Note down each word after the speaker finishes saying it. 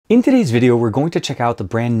In today's video, we're going to check out the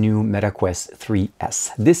brand new Meta Quest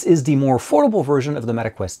 3S. This is the more affordable version of the Meta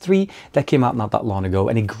Quest 3 that came out not that long ago,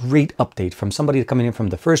 and a great update from somebody coming in from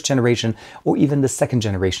the first generation or even the second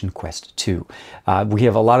generation Quest 2. We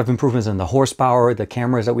have a lot of improvements in the horsepower, the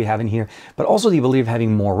cameras that we have in here, but also the ability of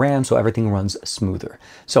having more RAM so everything runs smoother.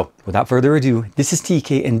 So without further ado, this is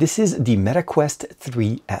TK and this is the Meta Quest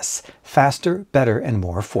 3S. Faster, better, and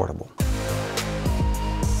more affordable.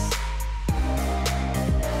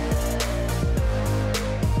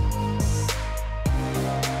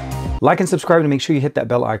 Like and subscribe to make sure you hit that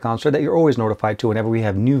bell icon so that you're always notified to whenever we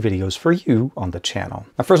have new videos for you on the channel.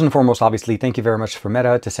 Now, first and foremost, obviously, thank you very much for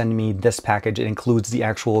Meta to send me this package. It includes the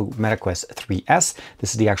actual Meta Quest 3S.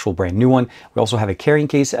 This is the actual brand new one. We also have a carrying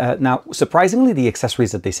case. Now, surprisingly, the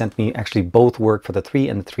accessories that they sent me actually both work for the 3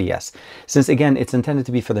 and the 3S. Since again, it's intended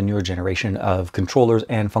to be for the newer generation of controllers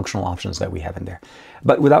and functional options that we have in there.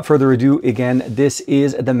 But without further ado, again, this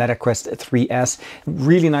is the Meta Quest 3S.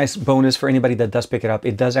 Really nice bonus for anybody that does pick it up.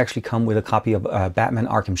 It does actually come with a copy of Batman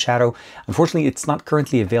Arkham Shadow. Unfortunately, it's not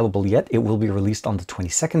currently available yet. It will be released on the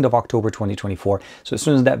 22nd of October 2024. So as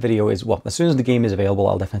soon as that video is, well, as soon as the game is available,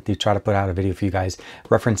 I'll definitely try to put out a video for you guys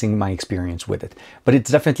referencing my experience with it. But it's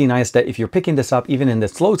definitely nice that if you're picking this up, even in the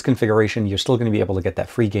slowest configuration, you're still going to be able to get that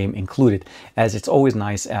free game included, as it's always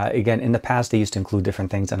nice. Again, in the past, they used to include different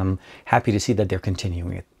things, and I'm happy to see that they're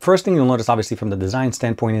continuing it. First thing you'll notice, obviously, from the design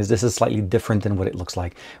standpoint is this is slightly different than what it looks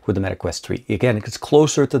like with the Meta Quest 3. Again, it's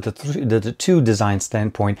closer to the 2 design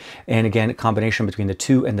standpoint, and again, a combination between the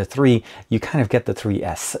 2 and the 3, you kind of get the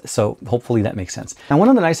 3S. So hopefully that makes sense. Now, one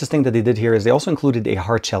of the nicest things that they did here is they also included a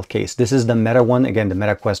hard shell case. This is the Meta one, again, the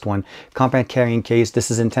Meta Quest 1 compact carrying case. This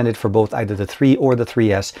is intended for both either the 3 or the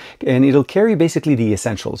 3S, and it'll carry basically the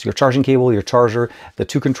essentials: your charging cable, your charger, the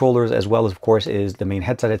 2 controllers, as well as, of course, is the main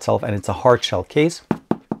headset itself, and it's a hard shell case,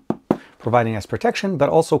 providing us protection, but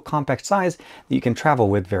also compact size that you can travel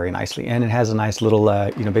with very nicely. And it has a nice little,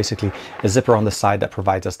 basically a zipper on the side that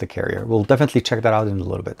provides us the carrier. We'll definitely check that out in a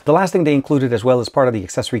little bit. The last thing they included as well as part of the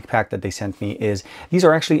accessory pack that they sent me is these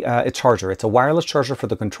are actually a charger. It's a wireless charger for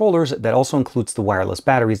the controllers that also includes the wireless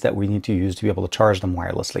batteries that we need to use to be able to charge them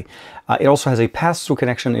wirelessly. It also has a pass-through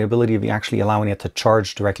connection, the ability of actually allowing it to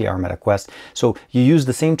charge directly our Meta Quest. So you use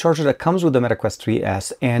the same charger that comes with the Meta Quest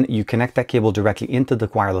 3S, and you connect that cable directly into the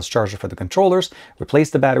wireless charger for the controllers, replace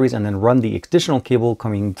the batteries, and then run the additional cable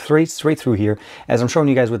coming straight through here, as I'm showing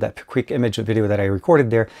you guys with that quick image video that I recorded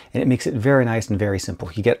there, and it makes it very nice and very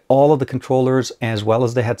simple. You get all of the controllers as well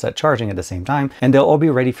as the headset charging at the same time, and they'll all be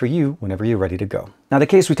ready for you whenever you're ready to go. Now, the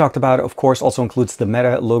case we talked about, of course, also includes the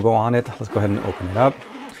Meta logo on it. Let's go ahead and open it up.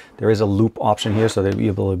 There is a loop option here, so that you'll be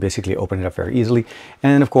able to basically open it up very easily.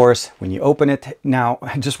 And of course, when you open it, now,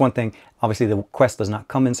 just one thing, obviously the Quest does not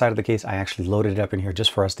come inside of the case. I actually loaded it up in here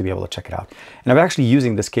just for us to be able to check it out. And I'm actually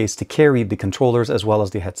using this case to carry the controllers as well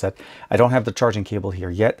as the headset. I don't have the charging cable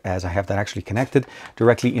here yet, as I have that actually connected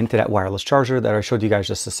directly into that wireless charger that I showed you guys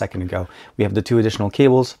just a second ago. We have the 2 additional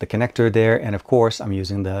cables, the connector there, and of course, I'm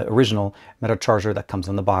using the original Meta charger that comes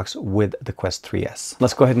in the box with the Quest 3S.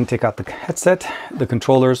 Let's go ahead and take out the headset. The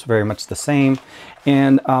controllers, very much the same.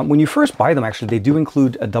 And when you first buy them, actually, they do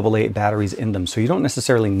include AA batteries in them. So you don't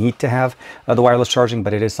necessarily need to have the wireless charging,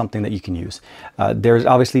 but it is something that you can use. There's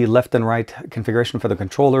obviously left and right configuration for the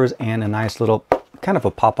controllers, and a nice little kind of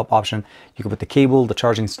a pop-up option. You can put the cable, the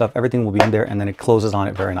charging stuff, everything will be in there, and then it closes on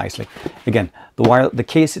it very nicely. Again, the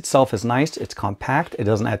case itself is nice. It's compact. It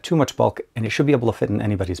doesn't add too much bulk, and it should be able to fit in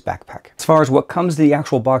anybody's backpack. As far as what comes to the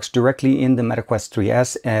actual box directly in the Meta Quest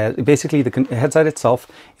 3S, basically the headset itself,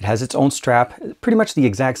 it has its own strap, pretty much the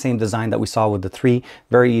exact same design that we saw with the 3.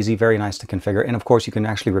 Very easy, very nice to configure. And of course, you can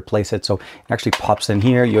actually replace it. So it actually pops in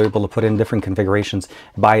here. You're able to put in different configurations,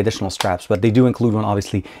 buy additional straps, but they do include one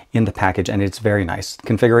obviously in the package, and it's very nice.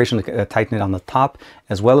 Configuration to tighten it on the top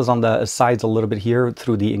as well as on the sides a little bit here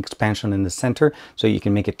through the expansion in the center, so you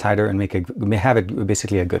can make it tighter and have it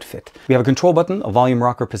basically a good fit. We have a control button, a volume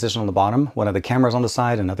rocker position on the bottom, one of the cameras on the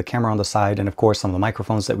side, another camera on the side, and of course some of the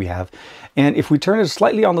microphones that we have. And if we turn it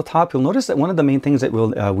slightly on the top, you'll notice that one of the main things that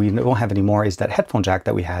we won't have anymore is that headphone jack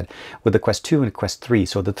that we had with the Quest 2 and the Quest 3.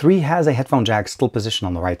 So the 3 has a headphone jack still positioned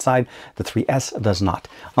on the right side. The 3S does not.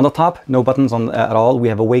 On the top, no buttons on at all. We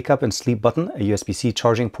have a wake up and sleep button, a USB-C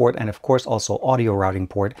charging port, and of course also audio routing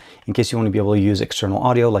port in case you want to be able to use external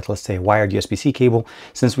audio, like let's say a wired USB-C cable.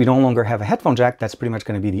 Since we no longer have a headphone jack, that's pretty much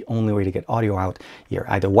going to be the only way to get audio out here,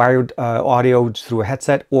 either wired audio through a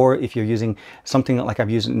headset, or if you're using something like I've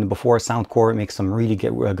used before, Soundcore, it makes some really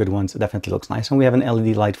good ones. It definitely looks nice, and we have an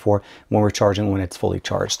LED light for when we're charging when it's fully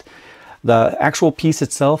charged. The actual piece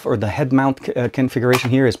itself, or the head mount configuration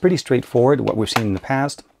here, is pretty straightforward, what we've seen in the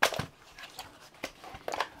past.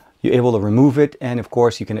 You're able to remove it, and of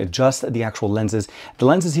course you can adjust the actual lenses. The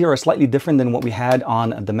lenses here are slightly different than what we had on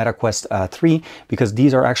the MetaQuest 3 because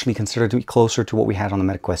these are actually considered to be closer to what we had on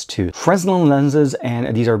the MetaQuest 2. Fresnel lenses,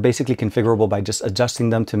 and these are basically configurable by just adjusting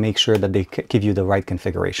them to make sure that they give you the right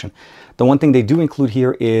configuration. The one thing they do include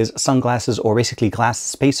here is sunglasses, or basically glass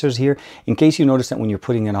spacers here. In case you notice that when you're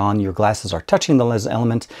putting it on, your glasses are touching the lens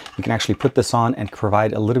element, you can actually put this on and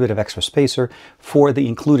provide a little bit of extra spacer for the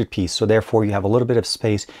included piece. So therefore you have a little bit of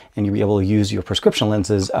space and you'll be able to use your prescription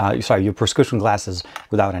lenses, your prescription glasses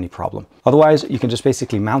without any problem. Otherwise, you can just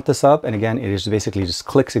basically mount this up. And again, it is basically just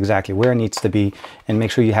clicks exactly where it needs to be, and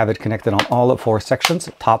make sure you have it connected on all 4 sections,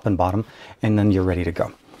 top and bottom, and then you're ready to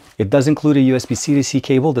go. It does include a USB-C to C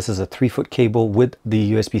cable. This is a 3-foot cable with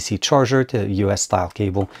the USB-C charger to US style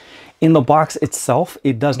cable. In the box itself,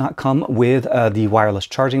 it does not come with the wireless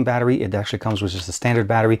charging battery. It actually comes with just a standard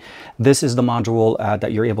battery. This is the module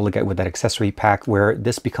that you're able to get with that accessory pack, where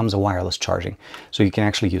this becomes a wireless charging. So you can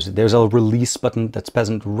actually use it. There's a release button that's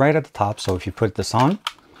present right at the top. So if you put this on,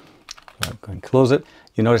 go ahead and close it.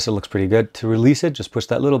 You notice it looks pretty good. To release it, just push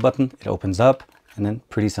that little button. It opens up. And then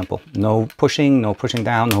pretty simple. No pushing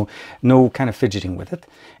down, no kind of fidgeting with it.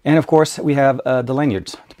 And of course, we have the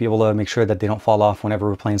lanyards to be able to make sure that they don't fall off whenever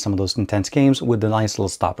we're playing some of those intense games, with the nice little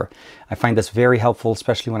stopper. I find this very helpful,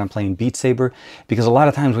 especially when I'm playing Beat Saber, because a lot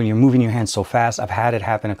of times when you're moving your hands so fast, I've had it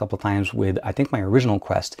happen a couple of times with, I think, my original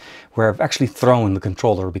Quest, where I've actually thrown the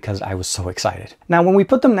controller because I was so excited. Now, when we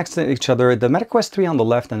put them next to each other, the MetaQuest 3 on the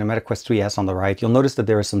left and the MetaQuest 3S on the right, you'll notice that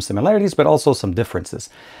there are some similarities, but also some differences.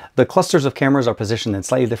 The clusters of cameras are positioned in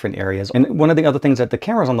slightly different areas. And one of the other things that the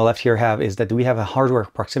cameras on the left here have is that we have a hardware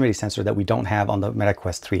proximity sensor that we don't have on the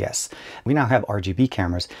MetaQuest 3S. We now have RGB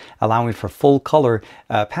cameras, allowing for full color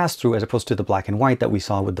pass-through, as opposed to the black and white that we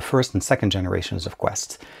saw with the first and second generations of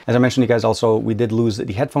Quests. As I mentioned to you guys also, we did lose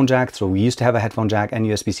the headphone jack. So we used to have a headphone jack and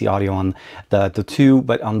USB-C audio on the 2,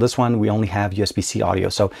 but on this one, we only have USB-C audio.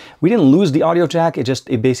 So we didn't lose the audio jack,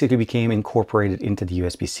 it basically became incorporated into the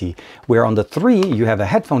USB-C. Where on the 3, you have a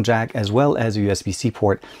headphone jack as well as a USB-C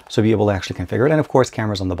port, so be able to actually configure it. And of course,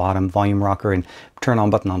 cameras on the bottom, volume rocker and turn on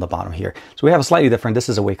button on the bottom here. So we have a slightly different, this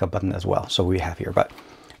is a wake up button as well, so we have here. But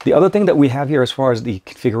the other thing that we have here as far as the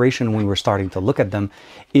configuration when we're starting to look at them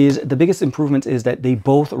is the biggest improvement is that they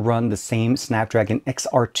both run the same Snapdragon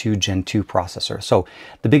XR2 Gen 2 processor. So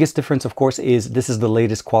the biggest difference, of course, is this is the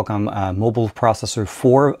latest Qualcomm mobile processor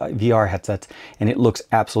for VR headsets, and it looks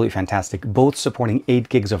absolutely fantastic. Both supporting 8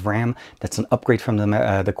 gigs of RAM. That's an upgrade from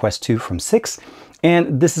the Quest 2 from 6.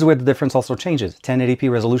 And this is where the difference also changes.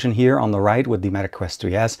 1080p resolution here on the right with the MetaQuest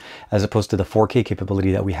 3S, as opposed to the 4K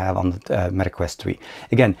capability that we have on the MetaQuest 3.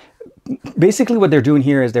 Again, basically what they're doing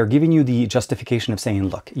here is they're giving you the justification of saying,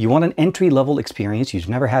 look, you want an entry-level experience. You've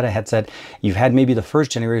never had a headset. You've had maybe the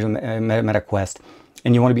first generation MetaQuest,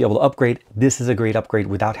 and you want to be able to upgrade. This is a great upgrade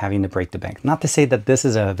without having to break the bank. Not to say that this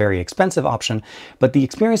is a very expensive option, but the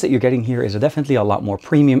experience that you're getting here is definitely a lot more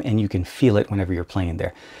premium, and you can feel it whenever you're playing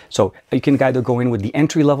there. So you can either go in with the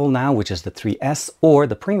entry level now, which is the 3S, or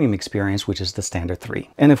the premium experience, which is the standard 3.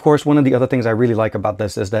 And of course, one of the other things I really like about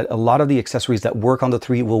this is that a lot of the accessories that work on the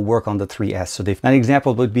 3 will work on the 3S. So an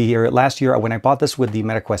example would be here. Last year, when I bought this with the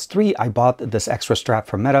MetaQuest 3, I bought this extra strap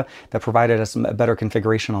from Meta that provided us a better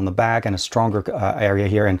configuration on the back and a stronger area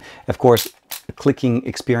here, and of course a clicking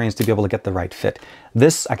experience to be able to get the right fit.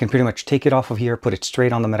 This, I can pretty much take it off of here, put it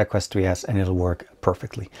straight on the MetaQuest 3S, and it'll work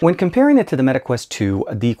perfectly. When comparing it to the MetaQuest 2,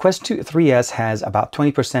 the Quest 2 3S has about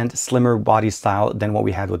 20% slimmer body style than what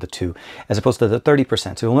we had with the 2, as opposed to the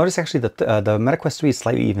 30%. So you'll notice actually that the MetaQuest 3 is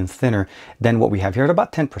slightly even thinner than what we have here at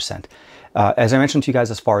about 10%. As I mentioned to you guys,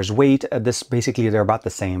 as far as weight, they're about the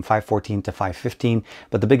same, 514 to 515.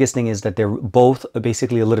 But the biggest thing is that they're both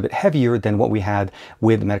basically a little bit heavier than what we had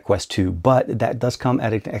with MetaQuest 2. But that does come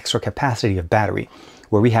at an extra capacity of battery.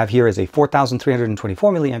 Where we have here is a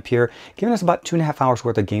 4,324 milliampere, giving us about 2.5 hours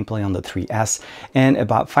worth of gameplay on the 3S, and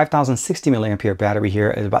about 5,060 milliampere battery here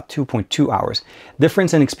at about 2.2 hours.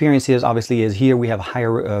 Difference in experience is obviously is here we have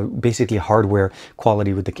higher, basically hardware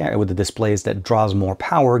quality with the displays that draws more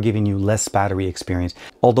power, giving you less battery experience.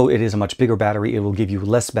 Although it is a much bigger battery, it will give you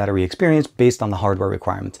less battery experience based on the hardware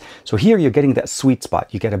requirements. So here you're getting that sweet spot.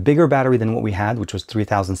 You get a bigger battery than what we had, which was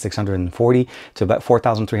 3,640 to about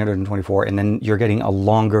 4,324, and then you're getting a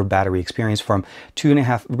longer battery experience from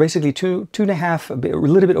 2.5, basically two and a half, a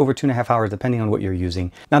little bit over 2.5 hours, depending on what you're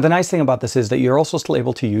using. Now, the nice thing about this is that you're also still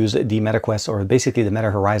able to use the MetaQuest, or basically the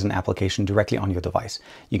Meta Horizon application, directly on your device.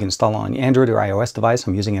 You can install it on Android or iOS device.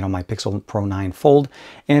 I'm using it on my Pixel Pro 9 Fold.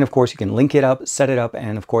 And of course, you can link it up, set it up,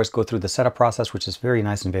 and of course, go through the setup process, which is very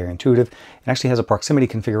nice and very intuitive. It actually has a proximity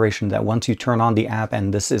configuration that once you turn on the app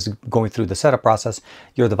and this is going through the setup process,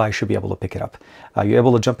 your device should be able to pick it up. You're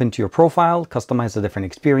able to jump into your profile, customize the different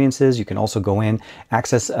experiences. You can also go in,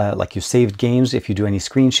 access like you saved games. If you do any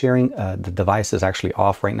screen sharing, the device is actually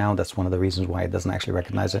off right now. That's one of the reasons why it doesn't actually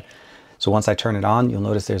recognize it. So once I turn it on, you'll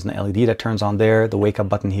notice there's an LED that turns on there, the wake up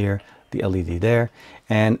button here, the LED there.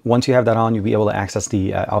 And once you have that on, you'll be able to access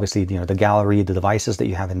the, obviously, the gallery, the devices that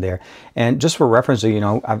you have in there. And just for reference,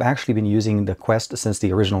 I've actually been using the Quest since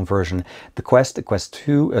the original version. The Quest 3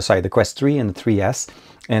 and the 3S.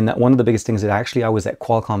 And one of the biggest things that I was at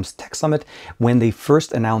Qualcomm's Tech Summit when they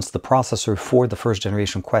first announced the processor for the first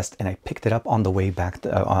generation Quest, and I picked it up on the way back,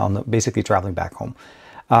 basically traveling back home.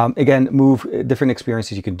 Again, different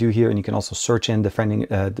experiences you can do here, and you can also search in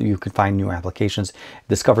you can find new applications,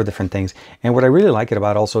 discover different things. And what I really like it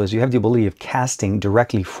about also is you have the ability of casting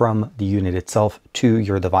directly from the unit itself to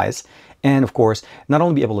your device. And of course, not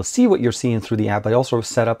only be able to see what you're seeing through the app, but also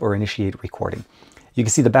set up or initiate recording. You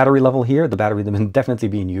can see the battery level here. The battery is definitely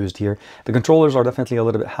being used here. The controllers are definitely a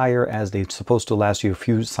little bit higher, as they're supposed to last you a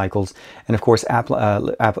few cycles. And of course, app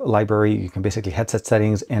library, you can basically headset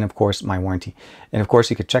settings, and of course, my warranty. And of course,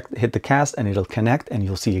 you could hit the cast, and it'll connect, and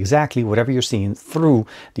you'll see exactly whatever you're seeing through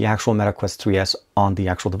the actual MetaQuest 3S on the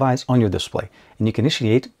actual device on your display. And you can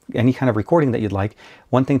initiate any kind of recording that you'd like.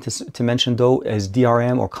 One thing to mention though is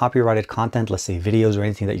DRM or copyrighted content, let's say videos or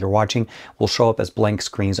anything that you're watching, will show up as blank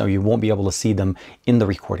screens, or you won't be able to see them in the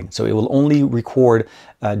recording. So it will only record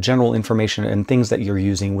general information and things that you're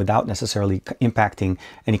using without necessarily impacting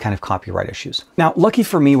any kind of copyright issues. Now, lucky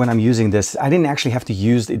for me, when I'm using this, I didn't actually have to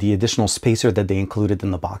use the additional spacer that they included in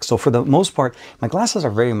the box. So for the most part, my glasses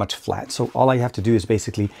are very much flat. So all I have to do is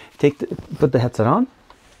basically put the headset on,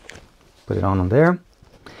 put it on there.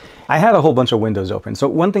 I had a whole bunch of windows open. So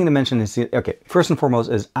one thing to mention is, okay, first and foremost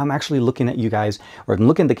is I'm actually looking at you guys, or I'm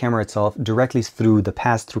looking at the camera itself directly through the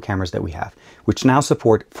pass-through cameras that we have, which now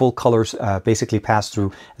support full colors, basically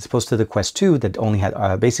pass-through, as opposed to the Quest 2 that only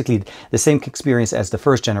had basically the same experience as the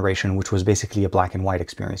first generation, which was basically a black and white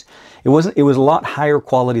experience. It was a lot higher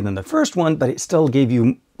quality than the first one, but it still gave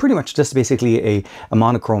you pretty much just basically a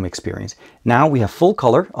monochrome experience. Now we have full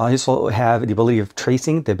color. I also have the ability of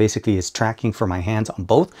tracing that basically is tracking for my hands on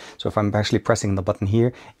both. So if I'm actually pressing the button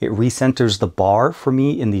here, it recenters the bar for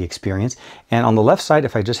me in the experience. And on the left side,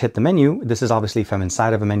 if I just hit the menu, this is obviously if I'm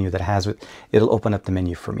inside of a menu that has it, it'll open up the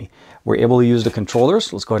menu for me. We're able to use the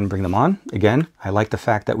controllers. Let's go ahead and bring them on. Again, I like the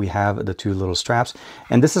fact that we have the two little straps.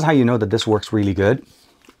 And this is how you know that this works really good.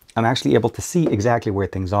 I'm actually able to see exactly where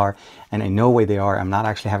things are, and I know where they are. I'm not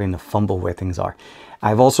actually having to fumble where things are.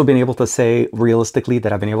 I've also been able to say realistically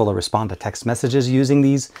that I've been able to respond to text messages using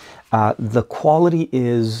these. The quality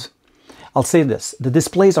is, I'll say this, the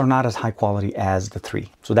displays are not as high quality as the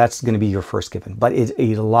 3. So that's going to be your first given, but it's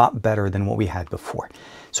a lot better than what we had before.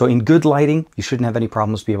 So in good lighting, you shouldn't have any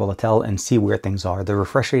problems to be able to tell and see where things are. The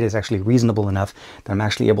refresh rate is actually reasonable enough that I'm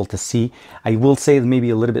actually able to see. I will say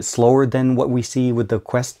maybe a little bit slower than what we see with the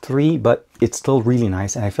Quest 3, but it's still really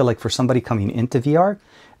nice. And I feel like for somebody coming into VR,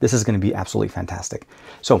 this is going to be absolutely fantastic.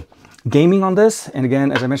 So gaming on this, and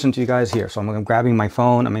again, as I mentioned to you guys here, so I'm grabbing my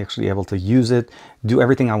phone, I'm actually able to use it, do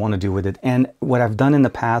everything I want to do with it. And what I've done in the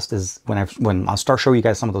past is when I'll start showing you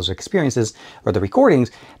guys some of those experiences or the recordings,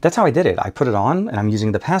 that's how I did it. I put it on, and I'm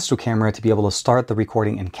using the pass-through camera to be able to start the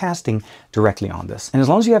recording and casting directly on this. And as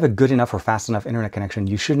long as you have a good enough or fast enough internet connection,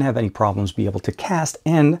 you shouldn't have any problems be able to cast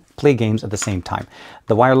and play games at the same time.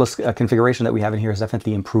 The wireless configuration that we have in here has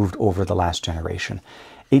definitely improved over the last generation.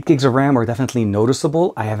 8 gigs of RAM are definitely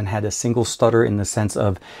noticeable. I haven't had a single stutter in the sense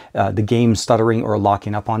of the game stuttering or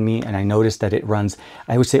locking up on me. And I noticed that it runs,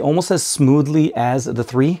 I would say, almost as smoothly as the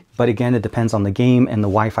 3. But again, it depends on the game and the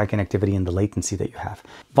Wi-Fi connectivity and the latency that you have.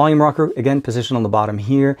 Volume rocker, again, positioned on the bottom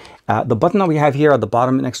here. The button that we have here at the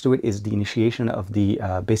bottom next to it is the initiation of the,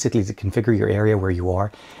 basically to configure your area where you are.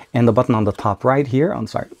 And the button on the top right here,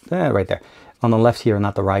 right there, on the left here,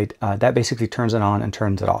 not the right, that basically turns it on and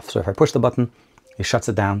turns it off. So if I push the button, it shuts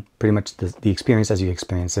it down, pretty much the experience as you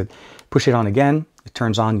experience it. Push it on again, it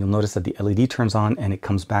turns on. You'll notice that the LED turns on and it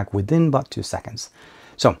comes back within about 2 seconds.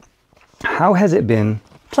 So how has it been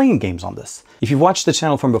playing games on this. If you've watched the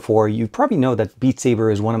channel from before, you probably know that Beat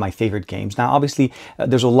Saber is one of my favorite games. Now, obviously,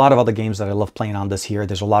 there's a lot of other games that I love playing on this here.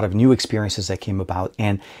 There's a lot of new experiences that came about.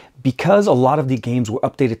 And because a lot of the games were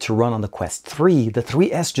updated to run on the Quest 3, the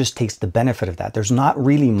 3S just takes the benefit of that. There's not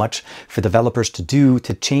really much for developers to do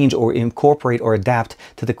to change or incorporate or adapt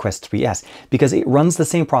to the Quest 3S because it runs the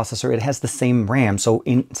same processor, it has the same RAM. So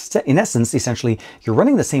in essence, essentially, you're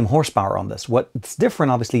running the same horsepower on this. What's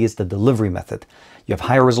different, obviously, is the delivery method. You have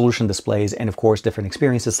higher resolution displays and, of course, different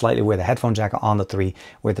experiences slightly where the headphone jack on the 3,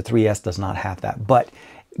 where the 3S does not have that. But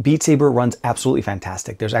Beat Saber runs absolutely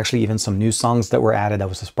fantastic. There's actually even some new songs that were added that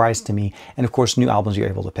was a surprise to me. And of course, new albums you're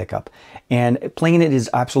able to pick up. And playing it is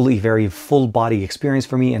absolutely very full body experience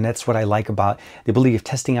for me. And that's what I like about the ability of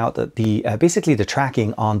testing out basically the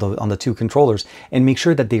tracking on the two controllers and make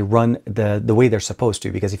sure that they run the way they're supposed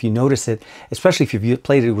to. Because if you notice it, especially if you've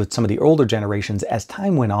played it with some of the older generations, as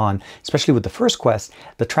time went on, especially with the first Quest,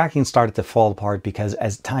 the tracking started to fall apart because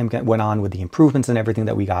as time went on with the improvements and everything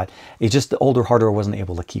that we got, the older hardware wasn't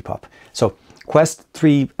able to keep up. So Quest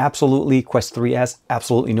 3, absolutely. Quest 3S,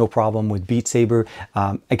 absolutely no problem with Beat Saber.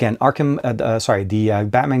 Again, the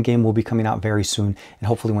Batman game will be coming out very soon, and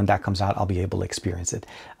hopefully when that comes out, I'll be able to experience it.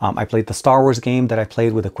 I played the Star Wars game that I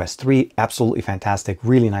played with the Quest 3, absolutely fantastic,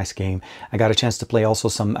 really nice game. I got a chance to play also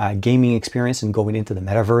some gaming experience and going into the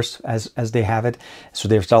metaverse as they have it. So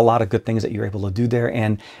there's a lot of good things that you're able to do there.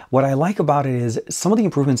 And what I like about it is some of the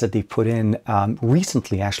improvements that they put in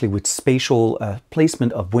recently, actually, with spatial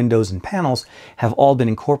placement of windows and panels, have all been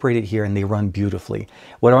incorporated here and they run beautifully.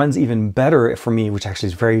 What runs even better for me, which actually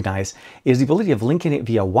is very nice, is the ability of linking it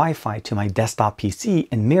via Wi-Fi to my desktop PC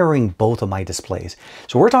and mirroring both of my displays.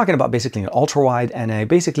 So we're talking about basically an ultra wide and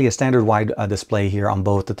basically a standard wide display here on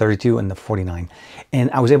both the 32 and the 49.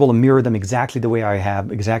 And I was able to mirror them exactly the way I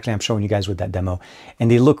have, exactly I'm showing you guys with that demo.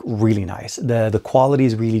 And they look really nice. The quality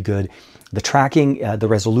is really good. The tracking, the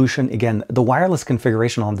resolution, again, the wireless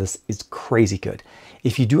configuration on this is crazy good.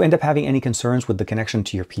 If you do end up having any concerns with the connection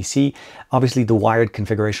to your PC, obviously the wired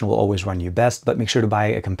configuration will always run you best, but make sure to buy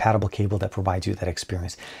a compatible cable that provides you that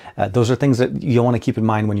experience. Those are things that you want to keep in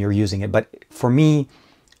mind when you're using it. But for me,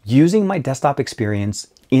 using my desktop experience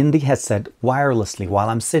in the headset wirelessly while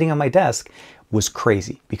I'm sitting on my desk was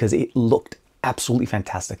crazy because it looked absolutely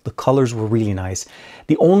fantastic. The colors were really nice.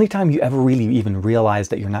 The only time you ever really even realize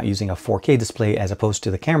that you're not using a 4K display as opposed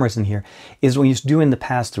to the cameras in here is when you're doing the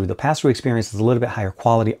pass-through. The pass-through experience is a little bit higher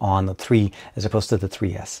quality on the 3 as opposed to the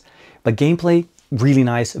 3S. But gameplay, really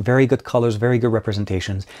nice, very good colors, very good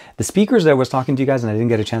representations. The speakers that I was talking to you guys and I didn't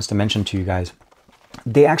get a chance to mention to you guys,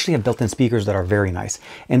 they actually have built-in speakers that are very nice,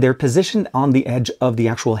 and they're positioned on the edge of the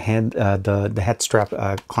actual head, the head strap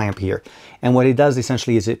clamp here. And what it does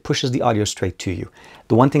essentially is it pushes the audio straight to you.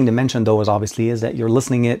 The one thing to mention though is that you're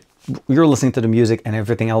listening to the music and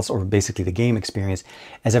everything else, or basically the game experience,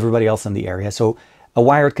 as everybody else in the area. So a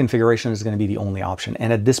wired configuration is going to be the only option.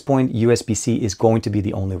 And at this point, USB-C is going to be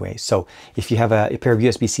the only way. So if you have a pair of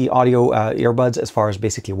USB-C audio earbuds, as far as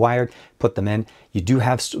basically wired, put them in. You do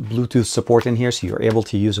have Bluetooth support in here, so you're able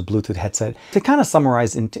to use a Bluetooth headset. To kind of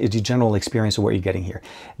summarize into the general experience of what you're getting here,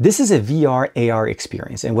 this is a VR AR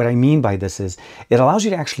experience. And what I mean by this is it allows you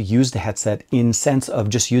to actually use the headset in sense of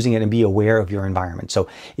just using it and be aware of your environment. So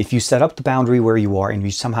if you set up the boundary where you are and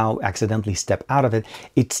you somehow accidentally step out of it,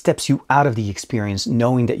 it steps you out of the experience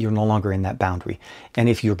knowing that you're no longer in that boundary. And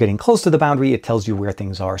if you're getting close to the boundary, it tells you where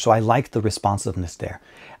things are. So I like the responsiveness there.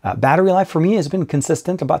 Battery life for me has been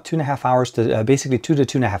consistent, about 2.5 hours to basically 2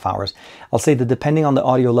 to 2.5 hours. I'll say that depending on the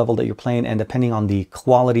audio level that you're playing and depending on the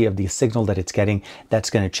quality of the signal that it's getting, that's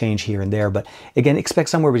going to change here and there. But again, expect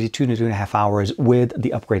somewhere between 2 to 2.5 hours with the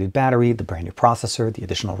upgraded battery, the brand new processor, the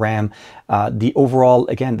additional RAM, the overall,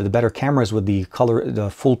 again, the better cameras with the color, the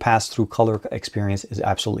full pass-through color experience is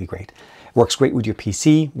absolutely great. Works great with your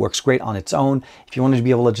PC, works great on its own. If you wanted to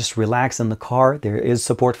be able to just relax in the car, there is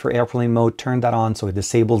support for airplane mode. Turn that on so it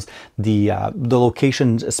disables the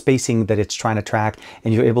location spacing that it's trying to track,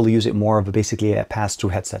 and you're able to use it more of basically a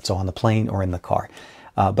pass-through headset, so on the plane or in the car.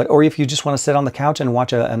 Or if you just want to sit on the couch and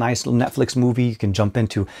watch a nice Netflix movie, you can jump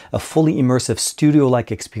into a fully immersive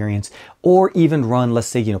studio-like experience, or even run, let's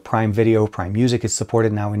say, Prime Video, Prime Music is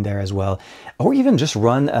supported now in there as well, or even just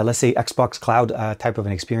run, let's say, Xbox Cloud type of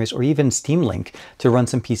an experience, or even Steam Link to run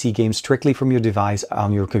some PC games strictly from your device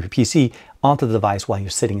on your PC onto the device while you're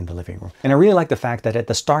sitting in the living room. And I really like the fact that at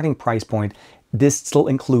the starting price point, this still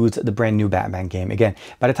includes the brand new Batman game. Again,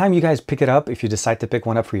 by the time you guys pick it up, if you decide to pick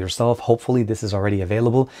one up for yourself, hopefully this is already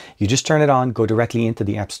available. You just turn it on, go directly into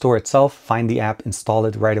the App Store itself, find the app, install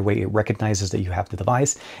it right away. It recognizes that you have the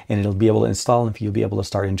device and it'll be able to install and you'll be able to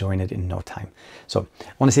start enjoying it in no time. So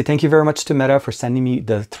I want to say thank you very much to Meta for sending me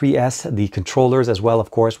the 3S, the controllers as well,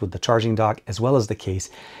 of course, with the charging dock as well as the case.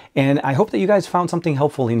 And I hope that you guys found something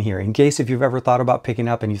helpful in here. In case if you've ever thought about picking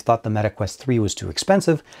up and you thought the Meta Quest 3 was too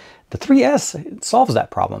expensive, the 3S solves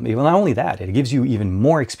that problem. Even not only that, it gives you even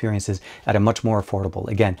more experiences at a much more affordable.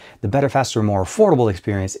 Again, the better, faster, more affordable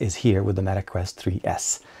experience is here with the Meta Quest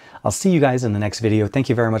 3S. I'll see you guys in the next video. Thank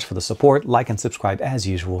you very much for the support. Like and subscribe as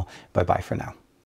usual. Bye-bye for now.